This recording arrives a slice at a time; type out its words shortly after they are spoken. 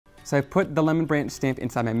So I put the lemon branch stamp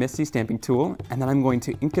inside my Misty stamping tool, and then I'm going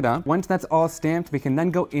to ink it up. Once that's all stamped, we can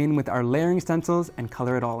then go in with our layering stencils and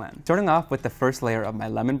color it all in. Starting off with the first layer of my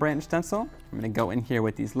lemon branch stencil, I'm going to go in here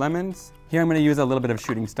with these lemons. Here I'm going to use a little bit of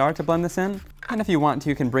shooting star to blend this in. And if you want to,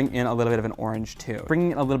 you can bring in a little bit of an orange too.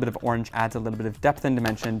 Bringing in a little bit of orange adds a little bit of depth and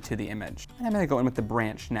dimension to the image. And I'm going to go in with the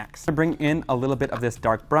branch next. I'm going to bring in a little bit of this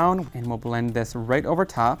dark brown, and we'll blend this right over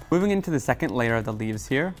top. Moving into the second layer of the leaves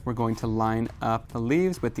here, we're going to line up the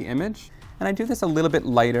leaves with the image. And I do this a little bit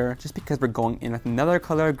lighter just because we're going in with another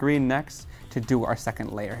color of green next to do our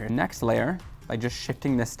second layer here. Next layer, by just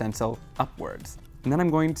shifting this stencil upwards. And then I'm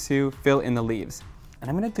going to fill in the leaves. And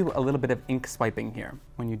I'm going to do a little bit of ink swiping here.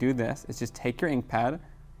 When you do this, it's just take your ink pad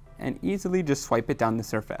and easily just swipe it down the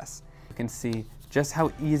surface. You can see just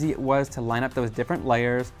how easy it was to line up those different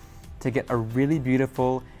layers to get a really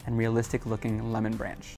beautiful and realistic looking lemon branch.